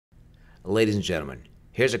Ladies and gentlemen,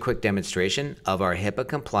 here's a quick demonstration of our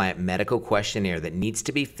HIPAA-compliant medical questionnaire that needs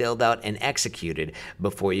to be filled out and executed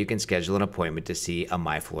before you can schedule an appointment to see a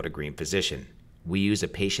My Florida Green physician. We use a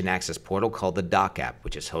patient access portal called the Doc app,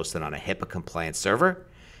 which is hosted on a HIPAA-compliant server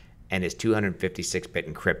and is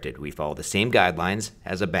 256-bit encrypted. We follow the same guidelines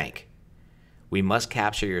as a bank. We must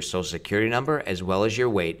capture your social security number as well as your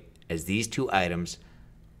weight, as these two items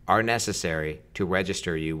are necessary to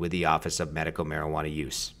register you with the Office of Medical Marijuana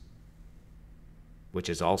Use, which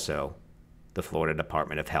is also the Florida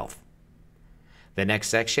Department of Health. The next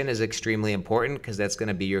section is extremely important because that's going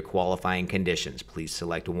to be your qualifying conditions. Please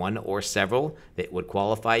select one or several that would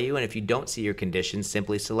qualify you, and if you don't see your conditions,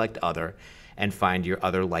 simply select other and find your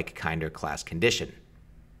other like, kind, or class condition.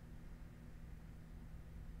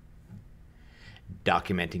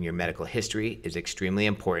 Documenting your medical history is extremely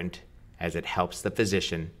important as it helps the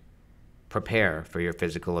physician prepare for your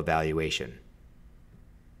physical evaluation.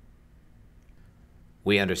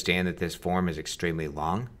 We understand that this form is extremely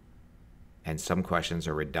long and some questions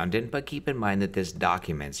are redundant, but keep in mind that this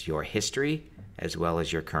documents your history as well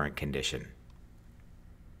as your current condition.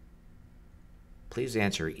 Please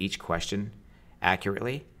answer each question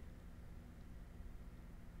accurately,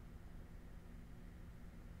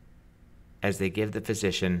 as they give the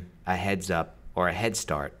physician a heads up or a head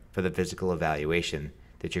start for the physical evaluation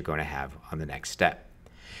that you're going to have on the next step.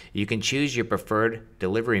 You can choose your preferred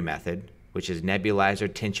delivery method, which is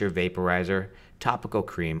nebulizer, tincture, vaporizer, topical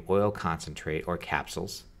cream, oil concentrate, or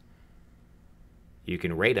capsules. You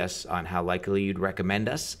can rate us on how likely you'd recommend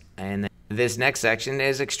us. And this next section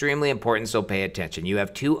is extremely important, so pay attention. You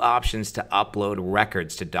have two options to upload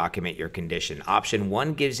records to document your condition. Option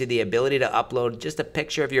 1 gives you the ability to upload just a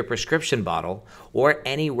picture of your prescription bottle or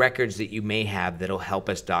any records that you may have that'll help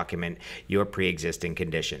us document your pre-existing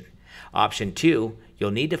condition. Option 2,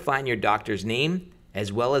 you'll need to find your doctor's name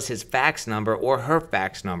as well as his fax number or her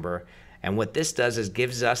fax number. And what this does is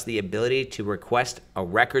gives us the ability to request a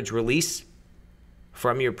records release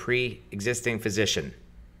from your pre-existing physician.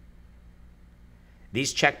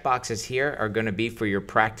 These checkboxes here are going to be for your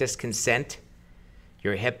practice consent,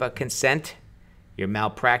 your HIPAA consent, your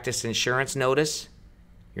malpractice insurance notice,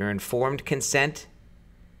 your informed consent,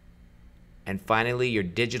 and finally your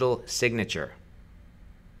digital signature.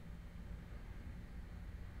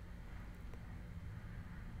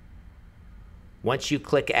 Once you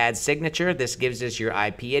click Add Signature, this gives us your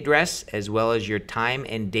IP address as well as your time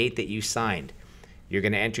and date that you signed. You're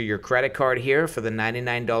going to enter your credit card here for the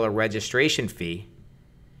 $99 registration fee.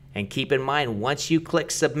 And keep in mind, once you click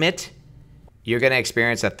Submit, you're going to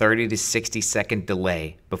experience a 30 to 60 second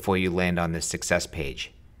delay before you land on this success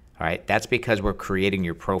page. All right, that's because we're creating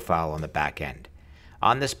your profile on the back end.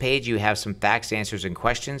 On this page, you have some facts, answers, and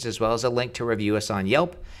questions, as well as a link to review us on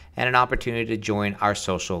Yelp and an opportunity to join our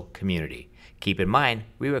social community. Keep in mind,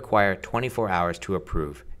 we require 24 hours to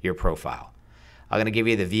approve your profile. I'm going to give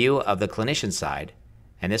you the view of the clinician side,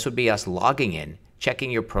 and this would be us logging in,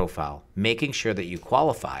 checking your profile, making sure that you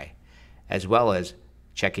qualify, as well as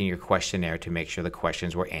checking your questionnaire to make sure the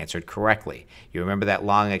questions were answered correctly. You remember that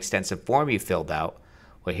long, extensive form you filled out?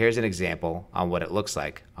 Well, here's an example on what it looks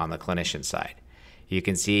like on the clinician side. You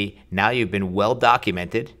can see now you've been well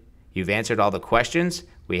documented. You've answered all the questions.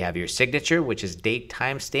 We have your signature, which is date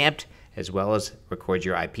time stamped, as well as record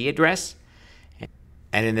your IP address.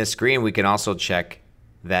 And in this screen, we can also check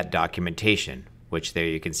that documentation, which there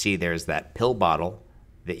you can see there's that pill bottle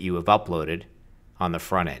that you have uploaded on the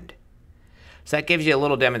front end. So that gives you a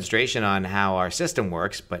little demonstration on how our system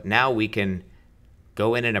works, but now we can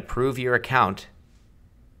go in and approve your account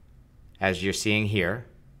as you're seeing here.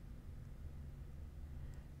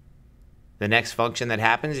 The next function that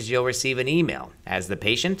happens is you'll receive an email as the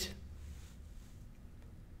patient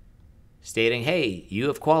stating, hey, you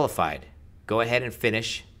have qualified. Go ahead and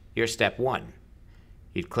finish your step 1.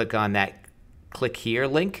 You'd click on that Click Here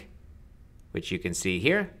link, which you can see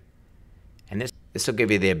here, and this will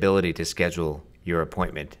give you the ability to schedule your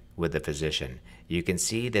appointment with the physician. You can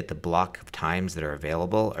see that the block of times that are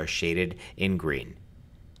available are shaded in green.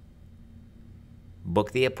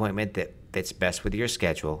 Book the appointment that fits best with your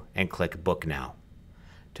schedule and click Book Now.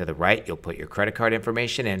 To the right, you'll put your credit card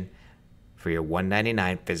information in for your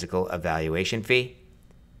 $199 physical evaluation fee,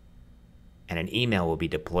 and an email will be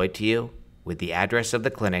deployed to you with the address of the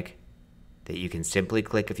clinic that you can simply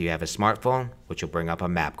click if you have a smartphone, which will bring up a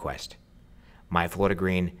MapQuest.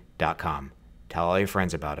 MyFloridaGreen.com. Tell all your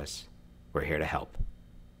friends about us. We're here to help.